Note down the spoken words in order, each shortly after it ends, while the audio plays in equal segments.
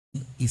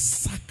is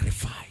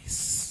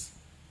sacrifice.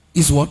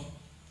 Is what?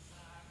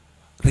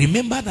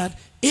 Remember that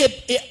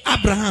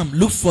Abraham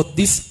looked for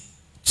this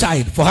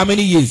child for how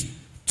many years?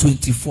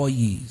 24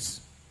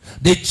 years.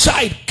 The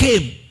child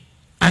came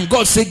and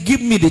God said,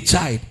 give me the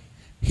child.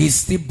 He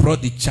still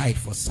brought the child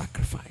for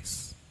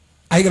sacrifice.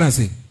 Are you going to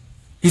see?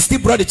 He still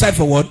brought the child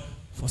for what?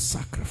 For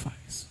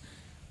sacrifice.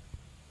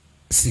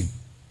 See,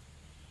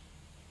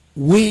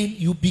 when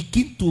you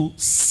begin to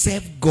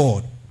serve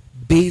God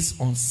based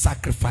on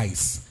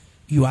sacrifice,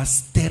 you are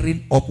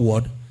stirring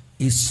upward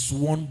a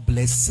sworn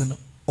blessing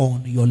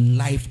on your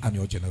life and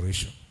your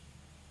generation.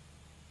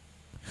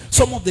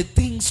 Some of the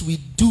things we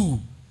do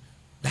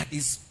that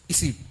is, you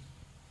see,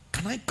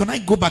 can I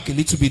go back a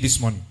little bit this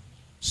morning?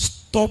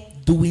 Stop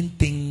doing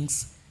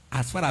things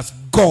as far as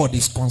God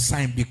is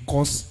concerned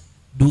because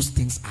those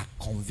things are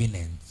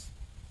convenient.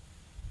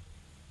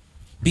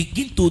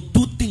 Begin to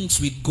do things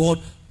with God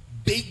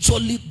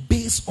majorly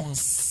based on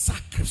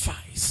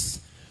sacrifice.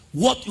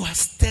 What you are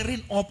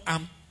stirring up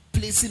and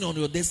placing on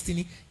your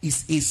destiny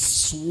is a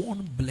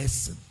sworn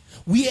blessing.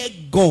 Where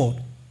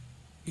God,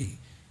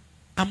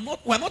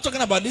 we're not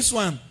talking about this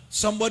one.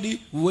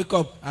 Somebody will wake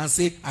up and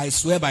say, I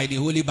swear by the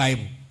Holy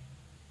Bible.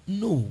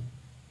 No.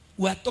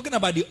 We are talking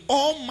about the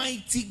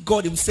Almighty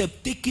God himself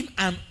taking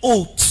an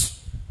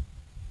oath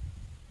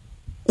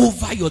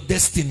over your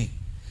destiny.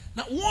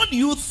 Now, what do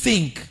you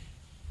think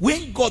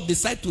when God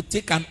decides to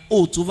take an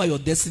oath over your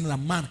destiny that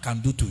man can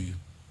do to you?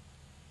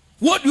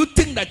 What do you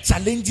think that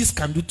challenges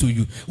can do to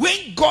you?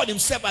 When God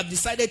himself has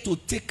decided to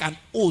take an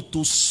oath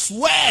to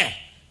swear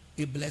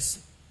a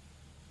blessing.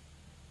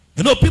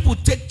 You know, people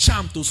take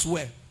charm to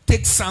swear.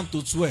 Take psalm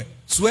to swear.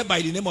 Swear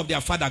by the name of their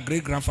father,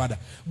 great-grandfather.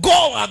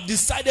 God has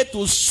decided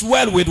to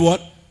swear with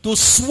what? To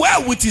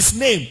swear with his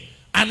name.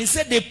 And he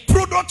said the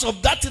product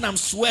of that thing I'm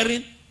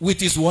swearing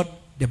with is what?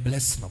 The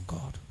blessing of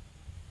God.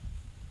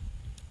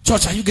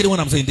 Church, are you getting what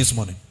I'm saying this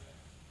morning?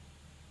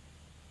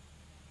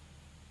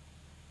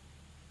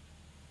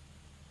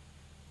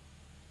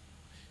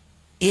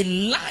 A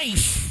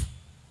life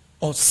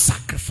of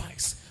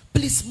sacrifice.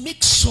 Please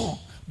make sure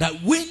that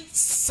when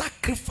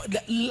sacrifice,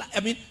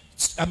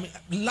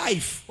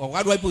 life, or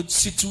what do I put,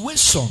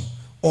 situation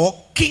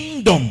or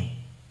kingdom,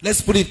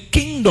 let's put it,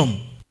 kingdom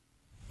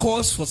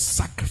calls for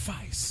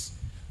sacrifice.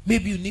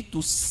 Maybe you need to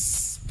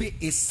pay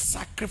a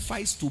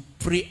sacrifice to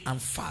pray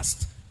and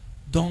fast.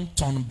 Don't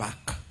turn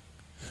back.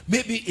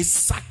 Maybe a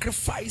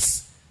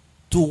sacrifice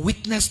to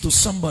witness to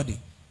somebody.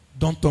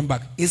 Don't turn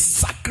back. A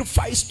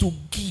sacrifice to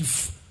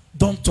give.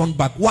 Don't turn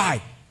back.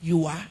 Why?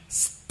 You are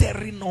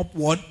stirring up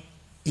what?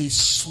 A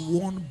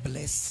sworn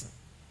blessing.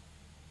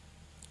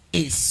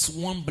 A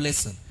sworn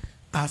blessing.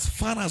 As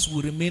far as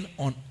we remain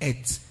on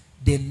earth,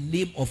 the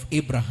name of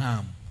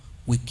Abraham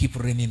will keep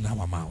reigning in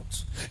our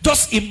mouth.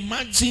 Just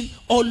imagine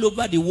all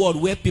over the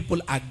world where people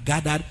are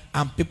gathered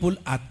and people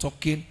are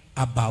talking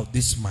about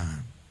this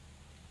man.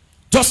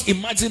 Just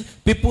imagine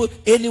people,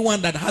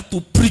 anyone that had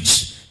to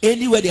preach,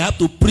 anywhere they have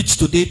to preach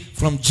today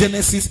from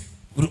Genesis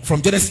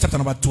chapter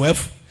number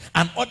 12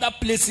 and other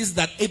places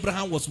that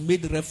Abraham was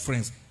made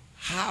reference.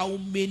 How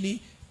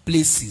many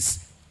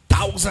places,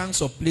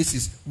 thousands of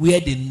places where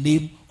the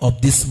name of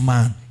this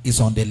man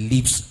is on the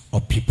lips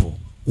of people.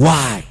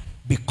 Why?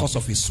 Because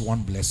of his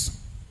sworn blessing.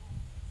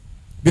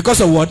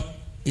 Because of what?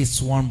 His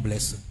sworn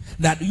blessing.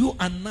 That you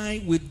and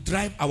I will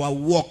drive our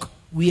walk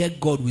where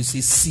God will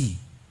say, see,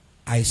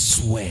 I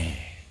swear.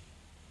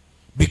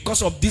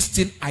 Because of this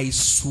thing, I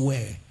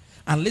swear.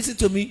 And listen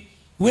to me,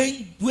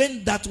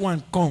 when that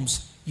one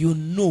comes, you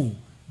know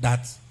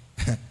that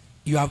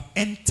you have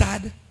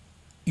entered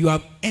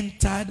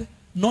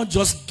not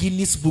just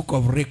Guinness Book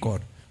of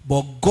Record,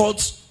 but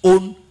God's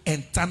own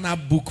eternal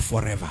book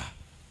forever.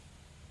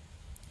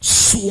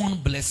 Sworn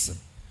blessing.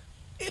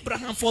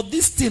 Abraham, for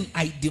this thing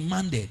I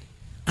demanded,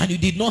 and you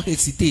did not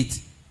hesitate,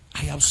 I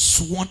have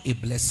sworn a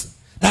blessing.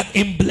 That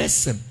in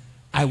blessing,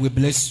 I will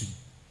bless you.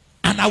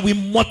 And I will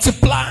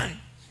multiply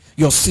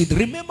your seed.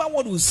 Remember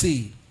what we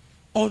say.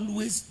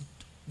 Always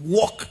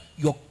walk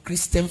your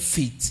Christian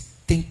faith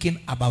thinking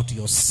about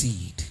your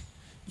seed,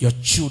 your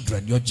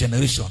children, your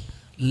generation.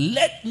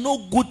 Let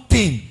no good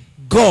thing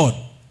God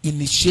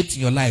initiate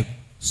in your life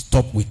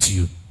stop with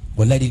you,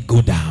 but let it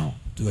go down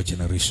to your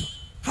generation.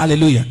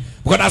 Hallelujah.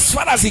 Because as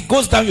far as it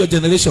goes down your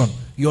generation,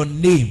 your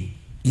name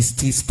is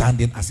still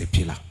standing as a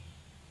pillar.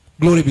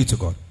 Glory be to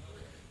God.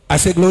 I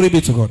say glory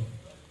be to God.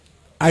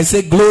 I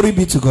say glory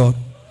be to God.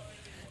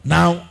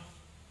 Now,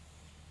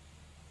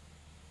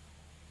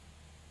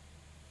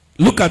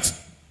 look at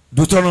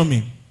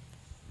Deuteronomy.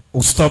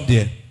 We'll stop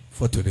there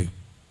for today.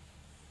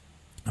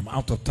 I'm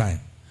out of time.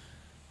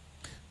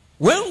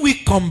 When we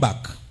come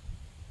back,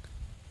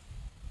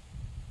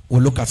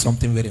 we'll look at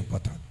something very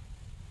important.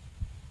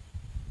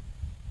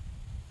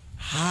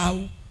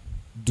 How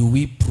do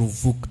we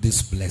provoke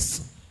this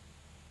blessing?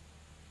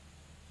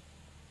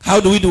 How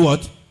do we do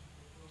what?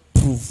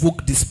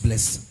 Provoke this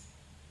blessing.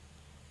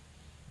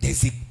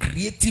 There's a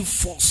creative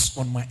force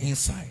on my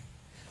inside.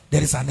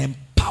 There is an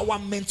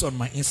empowerment on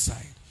my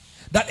inside.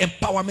 That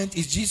empowerment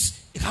is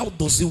just, how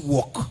does it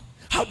work?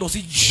 How how does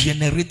it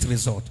generate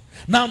result?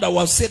 Now that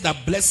we've said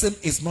that blessing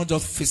is not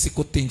just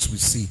physical things we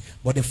see,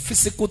 but the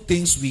physical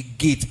things we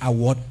get are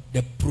what?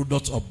 The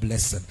product of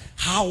blessing.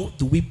 How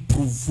do we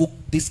provoke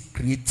this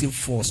creative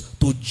force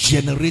to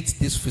generate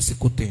these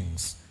physical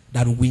things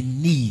that we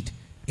need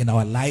in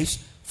our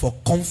lives for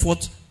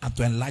comfort and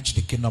to enlarge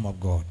the kingdom of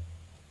God?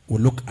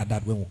 We'll look at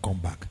that when we come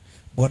back.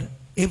 But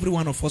every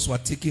one of us were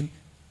taking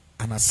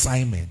an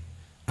assignment,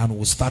 and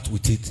we'll start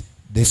with it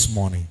this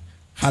morning.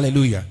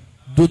 Hallelujah.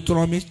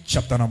 Deuteronomy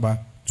chapter number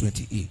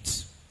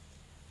 28.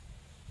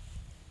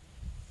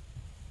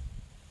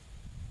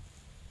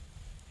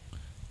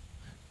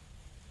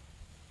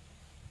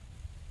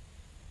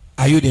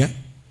 Are you there?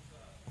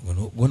 We're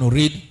going to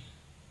read.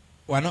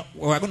 We're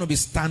going to be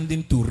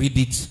standing to read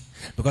it,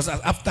 because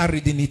after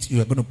reading it,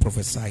 you are going to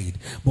prophesy it.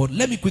 But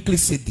let me quickly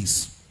say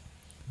this.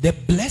 The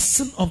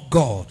blessing of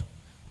God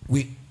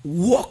will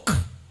walk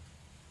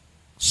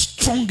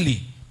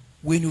strongly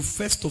when you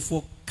first of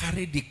all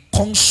carry the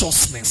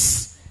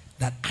consciousness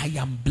that I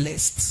am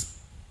blessed,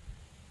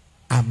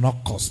 I'm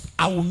not cursed.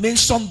 I will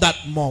mention that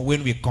more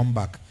when we come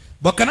back.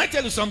 But can I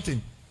tell you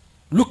something?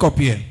 Look up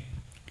here.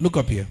 Look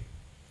up here.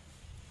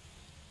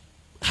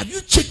 Have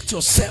you checked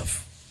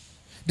yourself?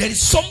 There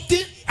is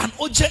something, an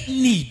urgent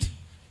need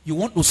you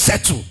want to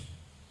settle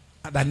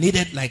that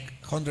needed like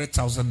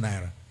 100,000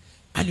 naira.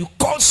 And you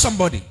call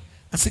somebody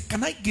and say,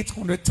 can I get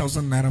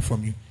 100,000 naira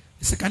from you?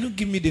 He said, can you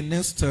give me the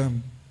next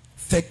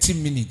 30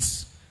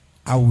 minutes?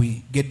 I will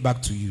get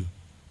back to you.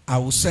 I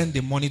will send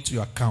the money to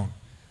your account.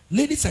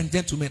 Ladies and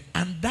gentlemen,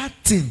 and that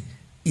thing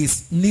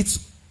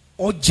needs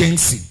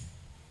urgency.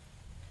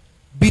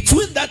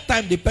 Between that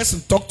time the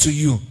person talk to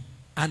you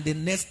and the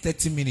next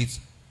 30 minutes,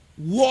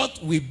 what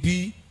will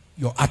be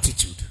your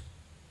attitude?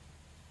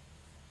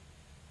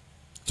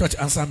 Church,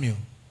 answer me.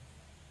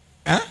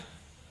 Huh?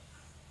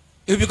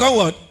 You become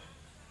what?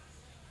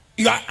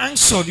 You are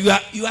answered.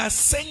 You are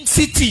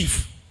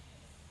sensitive.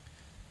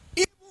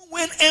 Even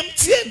when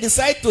MTN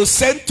decide to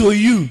send to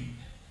you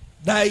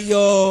that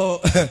your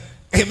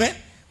amen.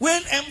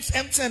 When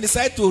MTN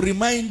decide to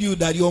remind you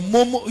that your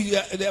momo,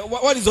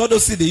 what is all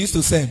those things they used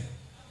to send?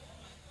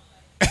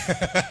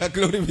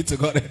 Glory be to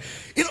God.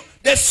 You know,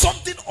 there's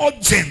something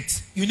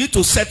urgent you need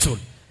to settle,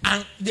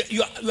 and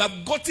you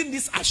have gotten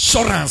this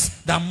assurance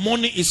that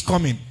money is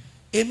coming.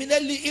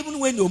 Immediately, even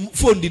when your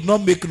phone did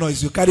not make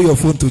noise, you carry your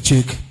phone to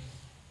check.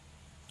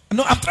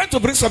 No, I'm trying to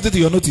bring something to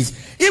your notice.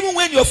 Even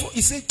when your phone,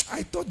 you say,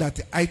 I thought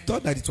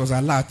that it was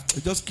alert.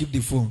 Just keep the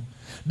phone.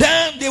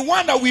 Then the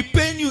one that will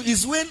pain you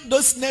is when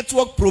those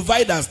network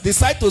providers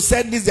decide to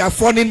send this their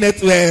funny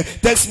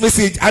text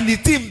message and the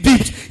thing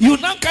beeps. You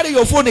now carry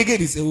your phone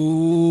again. You say,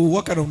 oh,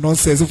 what kind of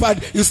nonsense? In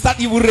fact, you start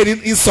even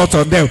reading insult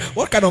on them.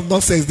 What kind of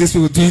nonsense this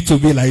people do to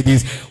me like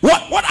this?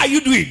 What are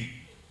you doing?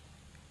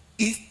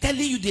 It's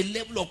telling you the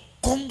level of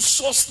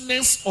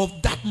consciousness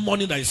of that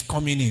money that is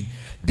coming in.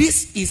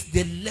 This is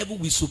the level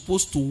we're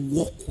supposed to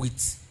walk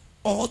with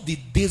all the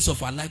days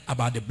of our life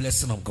about the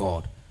blessing of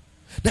God.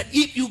 That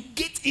if you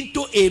get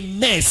into a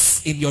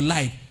mess in your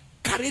life,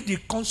 carry the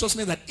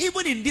consciousness that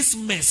even in this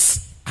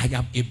mess, I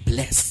am a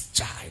blessed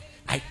child.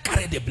 I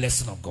carry the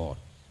blessing of God.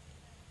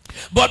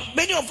 But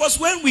many of us,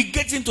 when we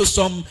get into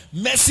some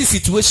messy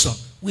situation,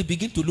 we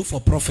begin to look for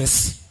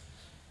prophecy.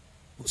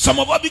 Some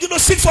of us begin to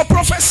seek for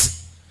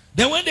prophecy.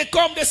 Then when they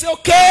come, they say,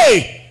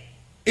 okay,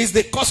 it's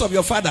the curse of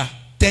your father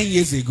 10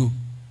 years ago.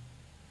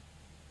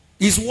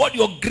 It's what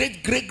your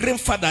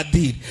great-great-grandfather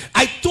did.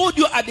 I told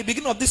you at the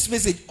beginning of this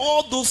message,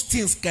 all those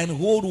things can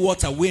hold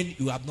water when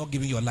you have not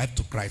given your life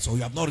to Christ, or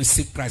you have not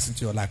received Christ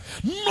into your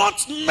life.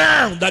 Not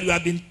now that you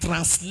have been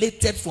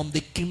translated from the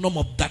kingdom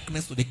of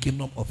darkness to the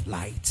kingdom of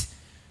light.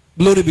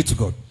 Glory be to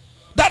God.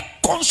 That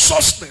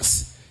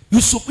consciousness,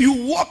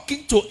 you walk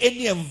into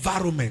any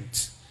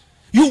environment.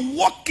 You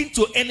walk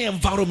into any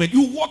environment.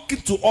 You walk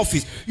into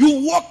office.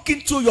 You walk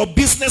into your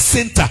business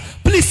center.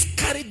 Please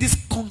carry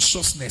this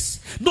consciousness.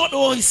 Not,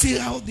 oh, you see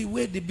how the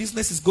way the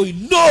business is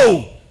going.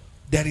 No.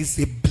 There is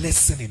a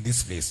blessing in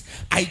this place.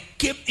 I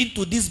came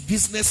into this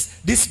business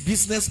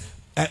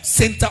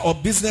center or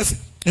business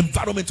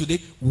environment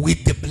today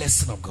with the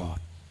blessing of God.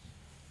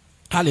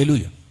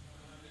 Hallelujah.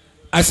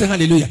 I say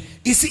hallelujah.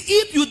 You see,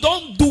 if you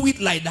don't do it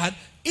like that,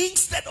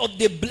 instead of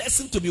the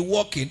blessing to be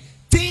working,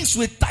 things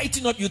will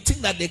tighten up. You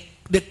think that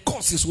the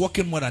curse is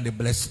working more than the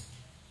blessing.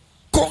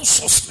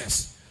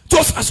 Consciousness.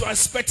 Just as you are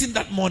expecting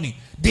that money,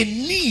 the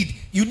need,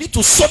 you need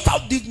to sort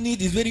out this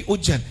need is very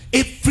urgent.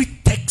 Every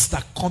text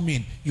that come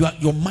in,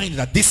 your mind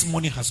that this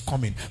money has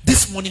come in.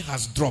 This money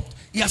has dropped.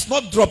 It has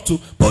not dropped too,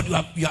 but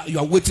you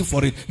are waiting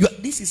for it.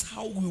 This is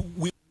how we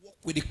walk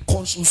with the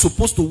conscious. We're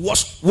supposed to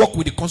walk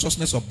with the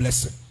consciousnness of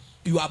blessing.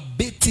 You are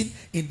bathing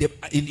in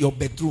your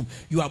bedroom.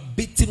 You are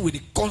bathing with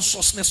the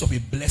consciousness of a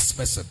blessed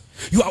person.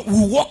 You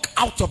walk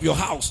out of your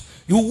house.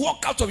 You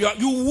walk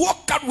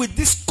out with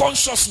this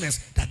consciousness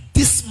that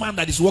this man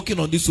that is walking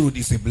on this road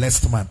is a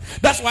blessed man.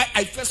 That's why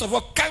I first of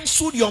all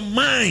canceled your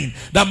mind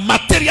that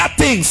material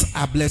things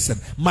are blessing.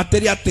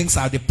 Material things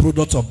are the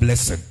product of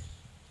blessing.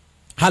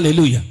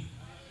 Hallelujah.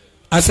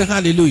 I say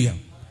hallelujah.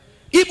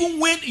 Even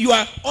when you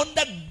are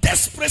under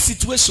desperate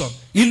situation,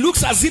 it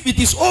looks as if it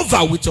is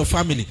over with your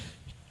family.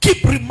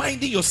 Keep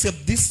reminding yourself,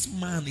 this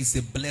man is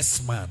a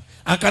blessed man.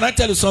 And can I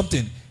tell you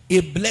something? A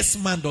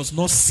blessed man does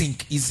not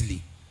sink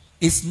easily.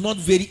 It's not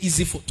very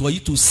easy for you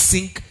to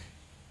sink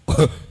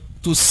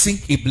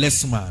a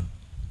blessed man.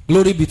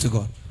 Glory be to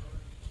God.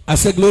 I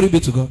say glory be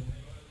to God.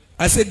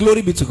 I say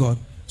glory be to God.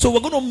 So we're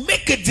going to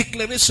make a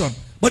declaration,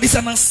 but it's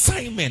an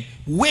assignment.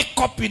 Wake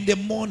up in the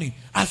morning.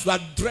 As you are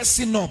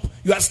dressing up,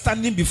 you are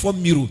standing before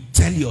mirror.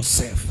 Tell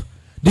yourself,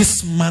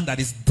 this man that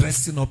is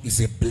dressing up is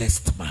a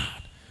blessed man.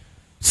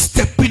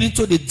 Stepping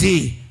into the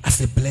day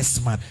as a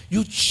blessed man.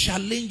 You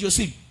challenge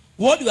yourself.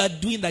 What you are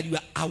doing, that you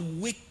are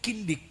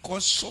awakening the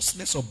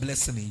consciousness of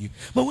blessing in you.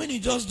 But when you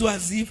just do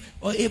as if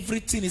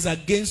everything is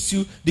against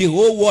you, the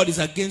whole world is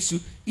against you,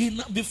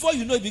 before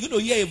you know it, you begin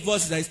to hear a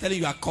voice that is telling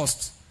you are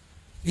cursed.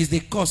 Is the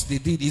curse they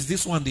did? Is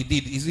this one they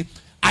did? Is it?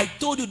 I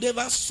told you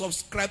never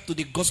subscribe to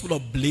the gospel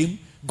of blame,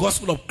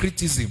 gospel of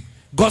criticism,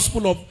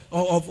 gospel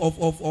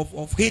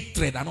of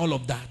hatred and all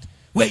of that,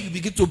 where you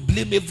begin to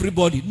blame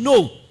everybody.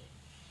 No.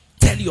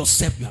 Tell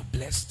yourself you are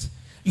blessed.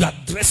 You are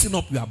dressing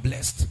up, you are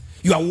blessed.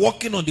 You are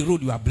walking on the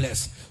road, you are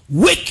blessed.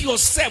 Wake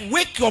yourself,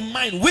 wake your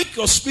mind, wake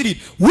your spirit,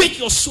 wake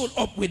your soul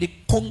up with the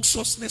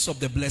consciousness of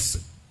the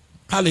blessing.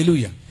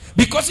 Hallelujah.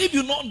 Because if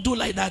you not do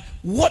like that,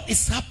 what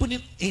is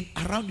happening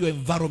around your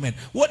environment,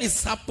 what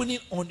is happening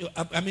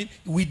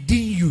within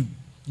you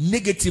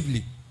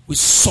negatively, will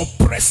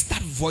suppress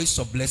that voice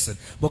of blessing.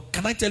 But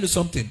can I tell you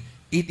something?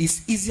 It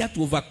is easier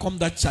to overcome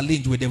that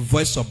challenge with the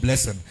voice of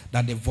blessing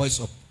than the voice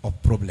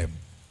of problem.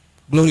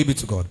 Glory be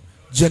to God.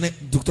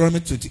 Deuteronomy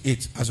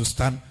 28, as we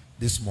stand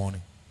this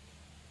morning.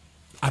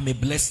 I'm a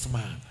blessed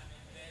man.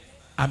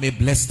 I'm a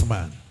blessed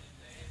man.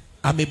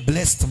 I'm a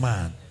blessed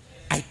man.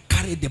 I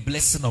carry the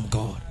blessing of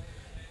God.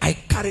 I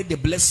carry the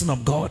blessing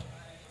of God.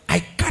 I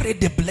carry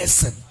the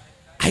blessing.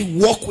 I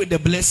walk with the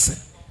blessing.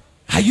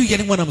 Are you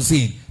hearing what I'm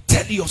saying?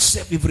 Tell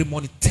yourself every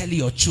morning. Tell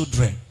your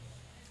children.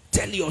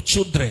 Tell your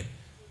children.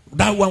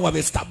 That one we have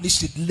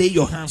established it. Lay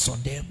your hands on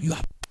them. You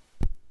are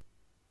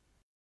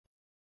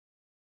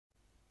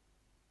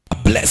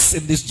blessed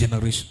in this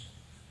generation.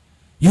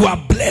 You are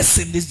blessed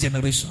in this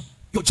generation.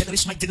 Your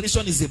generation, my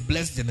generation is a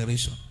blessed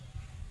generation.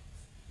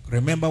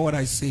 Remember what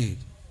I said.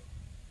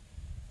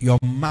 Your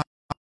mouth,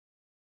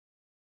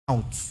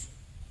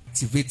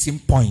 activating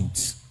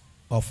point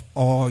of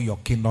all your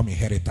kingdom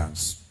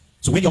inheritance.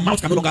 So when your mouth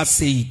can no longer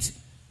say it,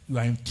 you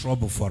are in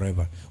trouble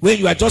forever. When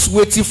you are just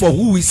waiting for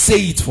who will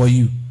say it for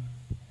you.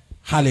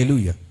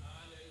 Hallelujah.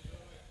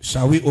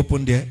 Shall we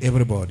open there,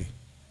 everybody?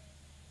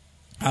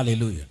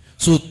 Hallelujah.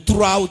 So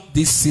throughout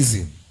this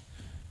season,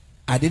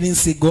 I didn't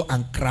say go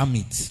and cram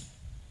it.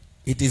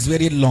 It is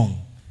very long.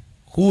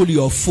 Hold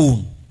your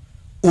phone.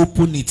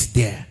 Open it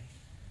there.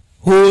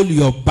 Hold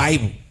your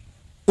Bible.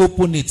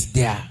 Open it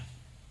there.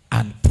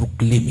 And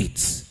proclaim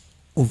it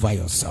over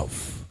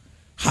yourself.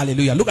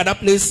 Hallelujah. Look at that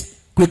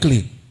place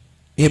quickly.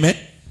 Amen.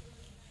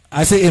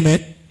 I say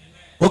amen.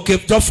 Okay,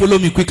 just follow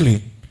me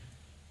quickly.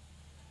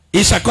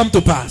 It shall come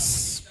to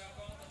pass.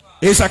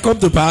 It shall come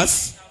to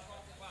pass.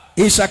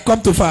 It shall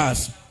come to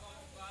pass.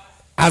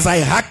 As I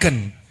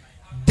hearken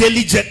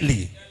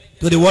diligently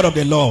to the word of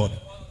the Lord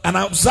and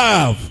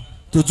observe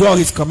to do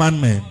his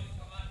commandment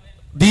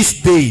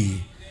this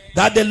day,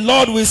 that the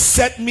Lord will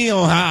set me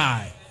on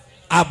high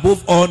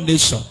above all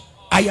nations.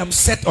 I am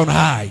set on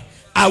high.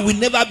 I will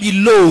never be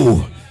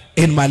low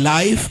in my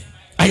life.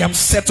 I am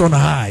set on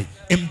high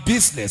in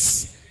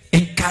business,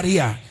 in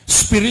career,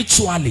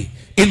 spiritually,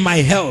 in my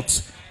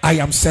health. I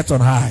am set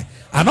on high.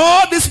 And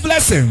all these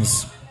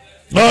blessings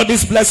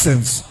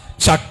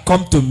shall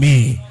come to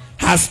me.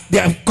 As they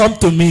have come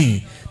to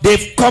me,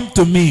 they've come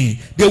to me.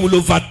 They will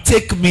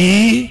overtake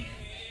me.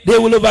 They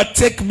will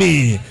overtake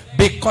me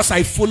because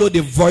I follow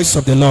the voice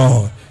of the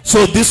Lord.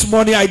 So this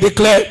morning I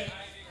declare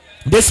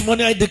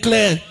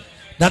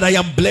that I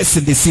am blessed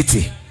in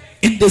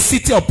the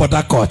city of Port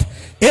Harcourt.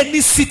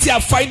 Any city I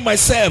find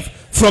myself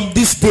from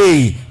this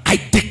day, I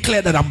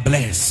declare that I'm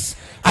blessed.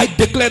 I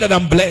declare that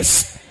I'm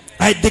blessed.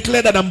 I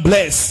declare that I'm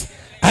blessed.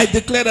 I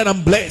declare that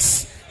I'm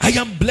blessed. I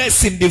am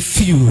blessed in the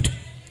field.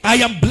 I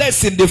am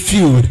blessed in the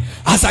field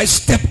as I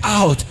step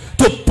out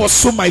to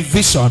pursue my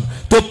vision,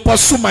 to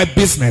pursue my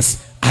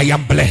business. I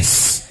am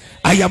blessed.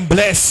 I am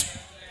blessed.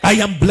 I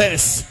am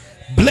blessed.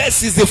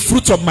 Blessed is the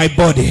fruit of my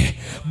body.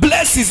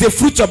 Blessed is the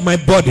fruit of my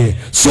body.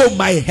 So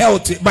my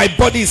health, my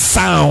body is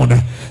sound.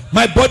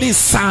 My body is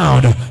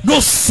sound.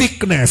 No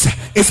sickness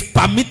is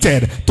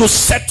permitted to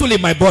settle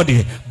in my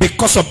body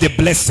because of the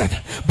blessing.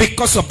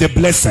 Because of the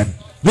blessing.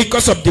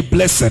 Because of the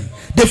blessing.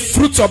 The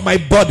fruit of my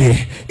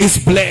body is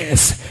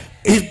blessed.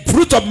 The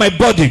fruit of my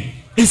body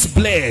is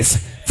blessed.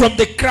 From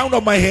the crown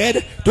of my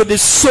head to the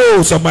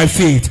soles of my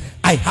feet,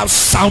 I have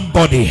sound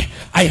body.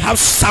 I have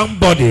sound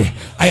body.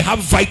 I have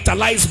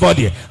vitalized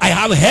body. I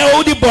have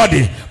healthy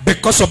body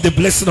because of the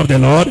blessing of the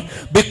Lord.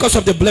 Because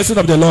of the blessing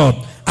of the Lord,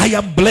 I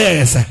am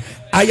blessed.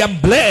 I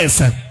am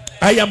blessed.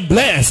 I am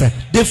blessed.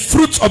 The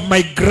fruit of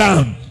my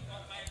ground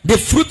The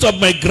fruit of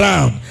my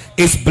ground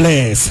is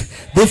blessed.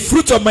 The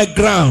fruit of my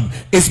ground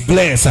is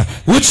blessed.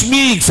 Which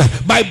means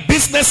my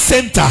business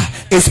center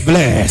is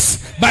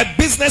blessed. My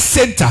business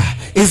center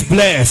is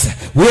blessed.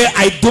 Where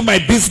I do my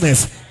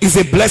business is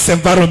a blessed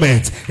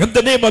environment. In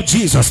the name of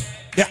Jesus,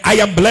 I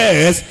am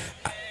blessed.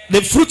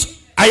 The fruit,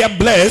 I am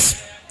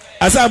blessed.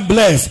 As I am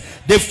blessed,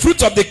 the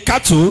fruit of the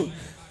cattle,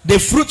 the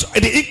fruit,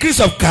 the increase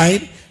of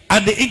kine,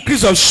 and the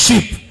increase of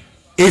sheep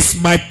is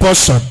my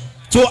portion.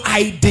 So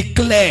I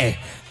declare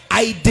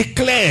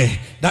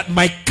that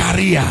my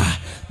career,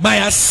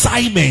 my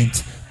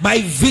assignment,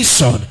 my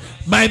vision,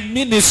 my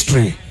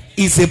ministry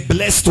is a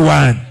blessed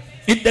one.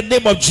 In the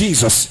name of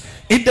Jesus.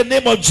 In the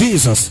name of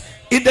Jesus.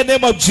 In the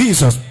name of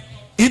Jesus.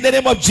 In the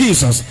name of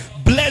Jesus.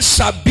 Blessed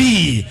shall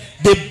be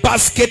the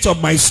basket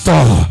of my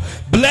store.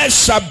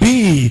 Blessed shall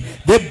be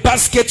the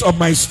basket of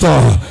my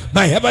store.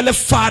 My heavenly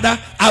Father,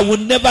 I will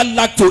never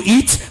lack to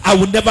eat. I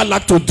will never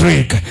lack to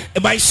drink.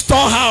 My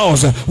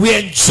storehouse will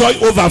enjoy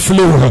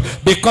overflow,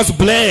 because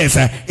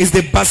blessed is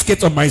the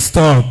basket of my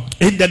store.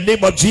 In the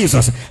name of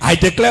Jesus, I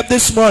declare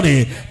this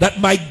morning that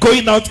my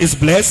going out is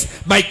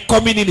blessed, my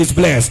coming in is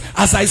blessed.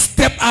 As I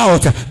step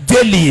out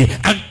daily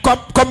and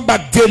come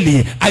back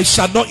daily, I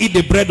shall not eat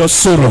the bread of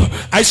sorrow.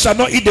 I shall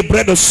not eat the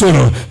bread of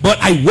sorrow, but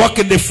I walk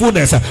in the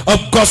fullness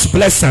of God's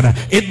blessing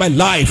in my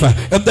life.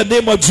 In the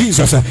name of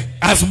Jesus,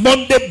 as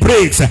Monday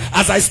breaks,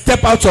 as I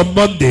step out on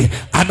Monday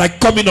and I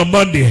come in on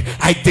Monday,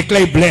 I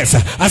declare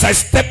blessed. As I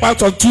step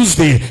out on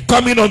Tuesday,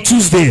 come in on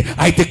Tuesday,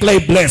 I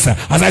declare blessed.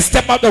 As I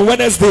step out on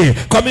Wednesday,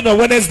 come in on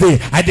Wednesday,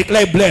 I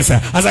declare blessed.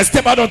 As I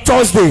step out on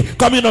Thursday,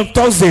 come in on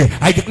Thursday,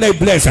 I declare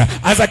blessed.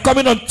 As I come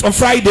in on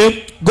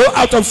Friday, go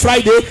out on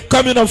Friday,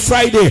 come in on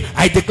Friday,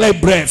 I declare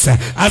blessed.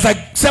 As I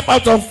step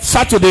out on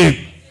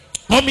Saturday,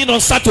 come in on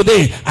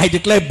Saturday, I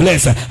declare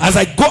blessed. As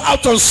I go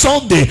out on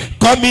Sunday,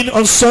 come in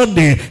on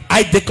Sunday,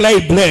 I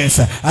declare blessed.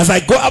 As I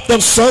go out on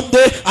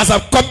Sunday, as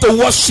I've come to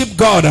worship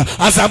God,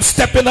 as I'm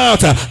stepping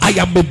out, I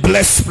am a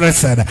blessed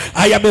person.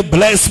 I am a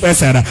blessed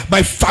person.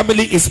 My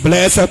family is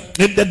blessed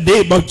in the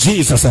name of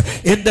Jesus.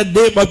 In the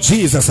name of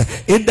Jesus.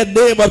 In the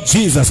name of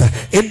Jesus.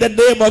 In the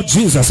name of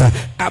Jesus.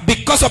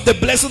 Because of the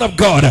blessing of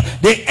God,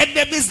 the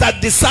enemies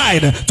that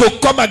decide to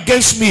come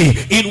against me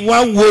in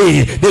one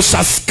way, they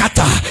shall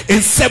scatter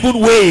in 7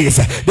 ways.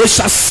 They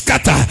shall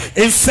scatter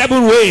in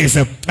 7 ways.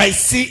 I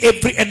see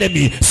every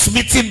enemy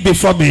smitten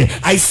before me.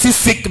 I see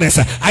sickness,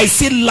 I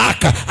see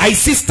lack, I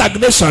see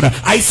stagnation,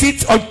 I see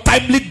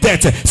untimely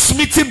death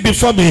smitten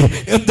before me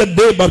in the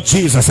name of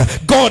Jesus.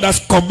 God has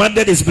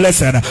commanded his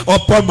blessing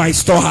upon my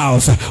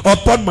storehouse.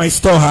 Upon my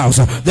storehouse.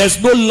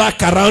 There's no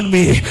lack around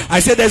me. I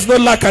said there's no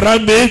lack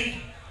around me.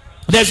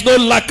 There's no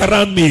lack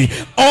around me.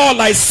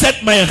 All I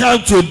set my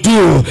hand to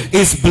do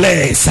is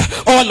bless.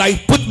 All I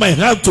put my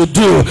hand to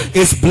do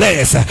is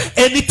bless.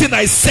 Anything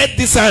I set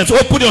these hands,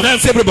 open your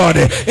hands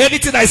everybody.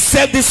 Anything I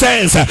set these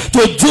hands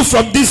to do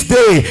from this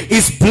day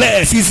is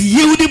blessed. Is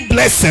yielding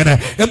blessing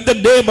in the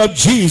name of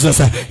Jesus.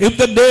 In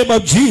the name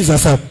of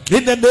Jesus.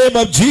 In the name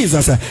of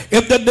Jesus.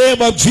 In the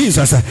name of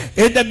Jesus.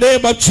 In the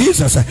name of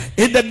Jesus.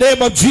 In the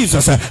name of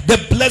Jesus.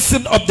 The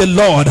blessing of the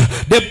Lord.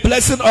 The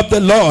blessing of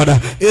the Lord.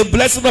 The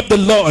blessing of the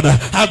Lord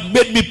has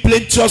made me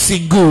plenteous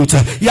in good.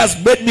 He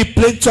has made me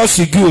plenteous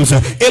in good.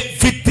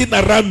 Everything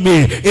around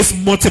me is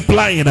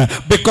multiplying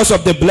because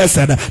of the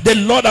blessing. The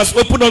Lord has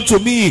opened unto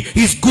me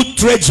his good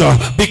treasure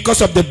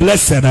because of the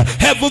blessing.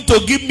 Heaven to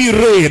give me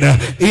rain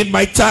in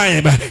my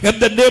time. In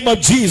the name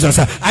of Jesus,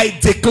 I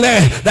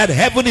declare that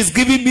heaven is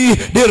giving me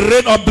the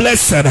rain of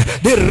blessing.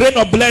 The rain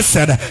of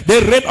blessing.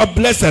 The rain of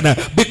blessing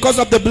because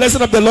of the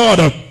blessing of the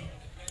Lord.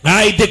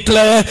 I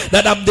declare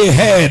that I'm the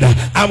head.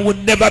 I will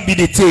never be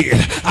the tail.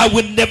 I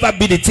will never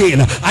be the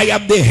tail. I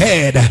am the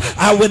head.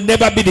 I will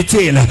never be the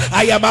tail.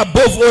 I am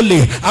above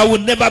only. I will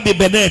never be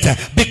beneath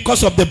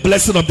because of the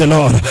blessing of the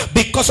Lord.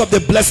 Because of the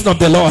blessing of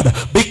the Lord.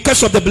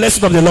 Because of the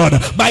blessing of the Lord.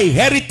 My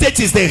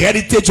heritage is the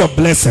heritage of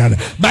blessing.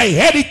 My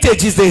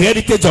heritage is the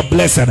heritage of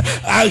blessing.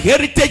 Our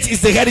heritage is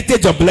the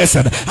heritage of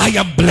blessing. I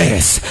am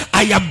blessed.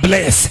 I am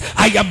blessed.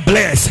 I am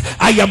blessed.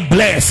 I am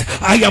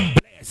blessed. I am blessed.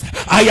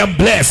 I am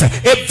blessed.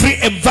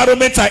 Every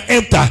environment I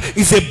enter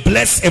is a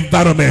blessed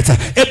environment.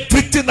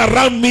 Everything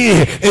around me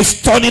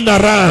is turning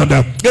around.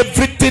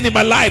 Everything in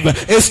my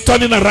life is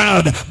turning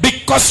around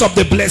because of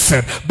the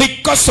blessing.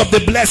 Because of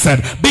the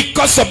blessing.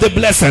 Because of the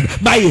blessing.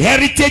 My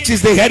heritage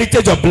is the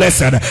heritage of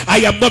blessing. I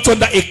am not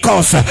under a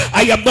curse.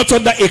 I am not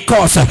under a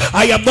curse.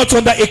 I am not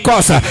under a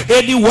curse.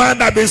 Anyone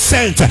that been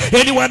sent,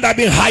 anyone that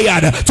been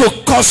hired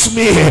to curse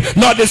me,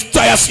 Lord,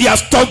 he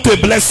has turned to a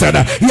blessing.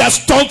 He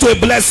has turned to a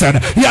blessing.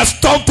 He has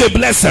turned to a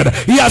blessing.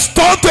 He has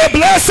turned to a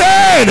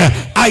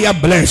blessing. I am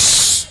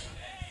blessed.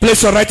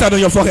 Place your right hand on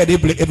your forehead,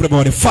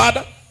 everybody.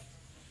 Father,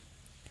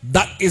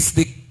 that is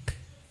the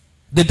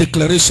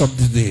declaration of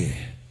the day.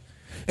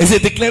 It's a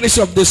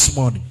declaration of this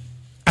morning.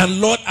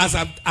 And Lord,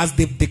 as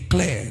they've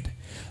declared,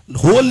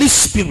 Holy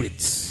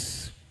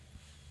Spirit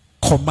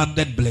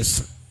commanded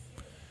blessing.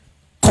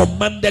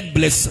 Commanded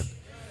blessing.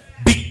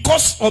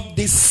 Because of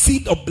the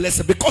seed of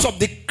blessing, because of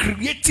the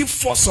creative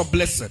force of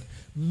blessing,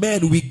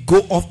 men will go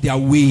off their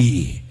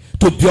way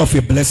to be of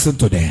a blessing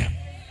to them.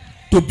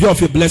 To be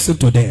of a blessing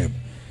to them.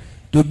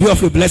 To be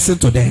of a blessing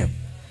to them.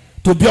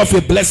 To be of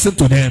a blessing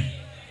to them.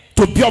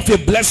 To be of a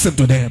blessing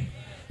to them.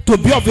 To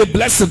be of a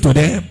blessing to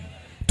them.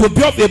 To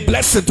be of a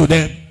blessing to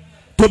them.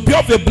 To be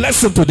of a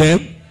blessing to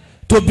them.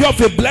 To be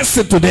of a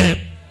blessing to them.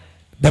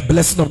 The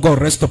blessing of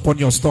God rest upon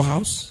your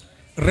storehouse.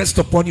 Rest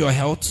upon your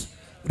health.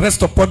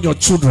 Rest upon your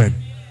children.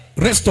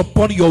 Rest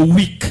upon your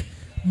week.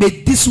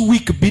 May this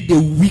week be the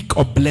week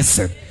of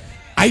blessing.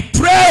 I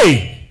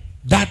pray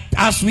that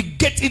as we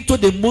get into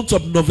the month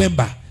of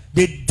November,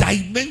 the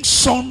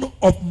dimension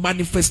of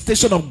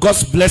manifestation of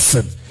God's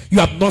blessing you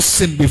have not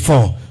seen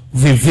before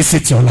will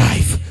visit your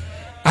life.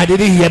 I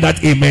didn't hear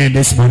that amen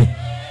this morning.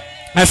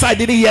 I said I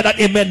didn't hear that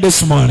amen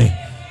this morning.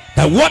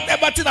 That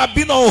whatever thing have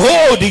been on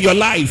hold in your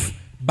life,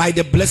 by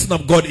the blessing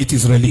of God it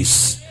is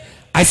released.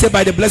 I say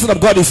by the blessing of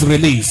God is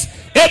released.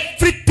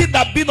 Everything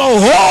that been on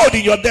hold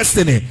in your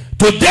destiny,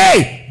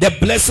 today the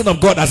blessing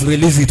of God has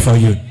released it for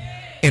you.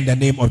 In the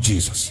name of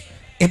Jesus.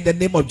 In the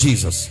name of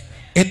Jesus.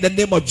 In the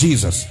name of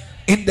Jesus.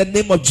 In the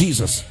name of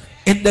Jesus.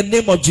 In the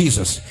name of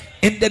Jesus.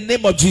 In the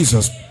name of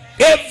Jesus.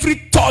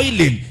 Every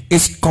toiling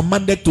is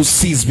commanded to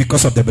cease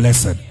because of the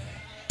blessing.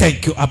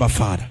 Thank you, Abba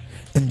Father.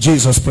 In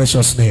Jesus'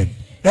 precious name.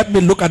 Let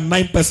me look at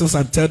 9 persons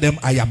and tell them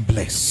I am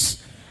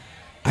blessed.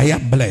 I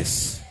am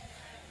blessed.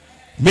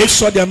 Make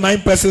sure there are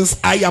 9 persons.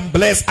 I am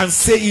blessed, and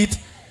say it,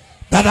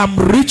 that I'm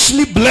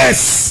richly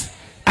blessed.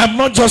 I'm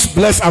not just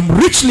blessed, I'm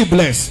richly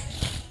blessed.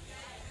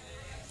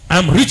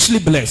 I'm richly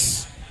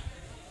blessed.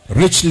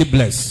 Richly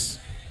blessed.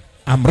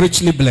 I'm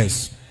richly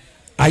blessed.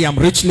 I am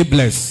richly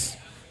blessed.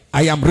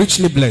 I am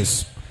richly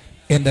blessed.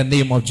 In the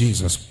name of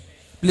Jesus.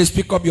 Please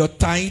pick up your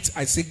tithe.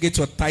 I say get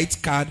your tithe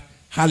card.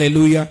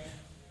 Hallelujah.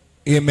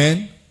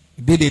 Amen.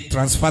 Did a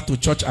transfer to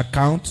church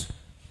account.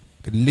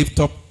 Lift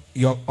up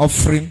your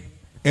offering.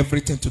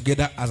 Everything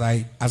together as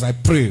I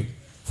pray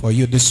for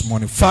you this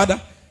morning. Father,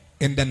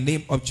 in the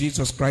name of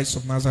Jesus Christ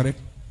of Nazareth,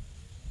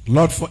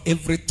 Lord, for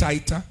every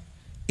tither,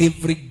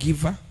 every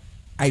giver,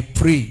 I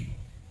pray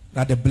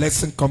that the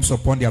blessing comes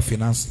upon their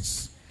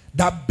finances.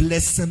 That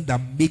blessing that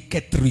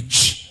maketh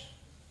rich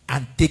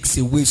and takes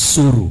away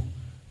sorrow,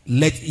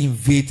 let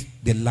invade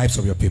the lives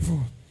of your people.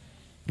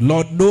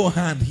 Lord, no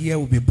hand here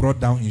will be brought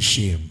down in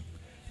shame.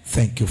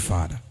 Thank you,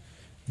 Father.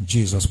 In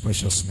Jesus'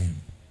 precious name.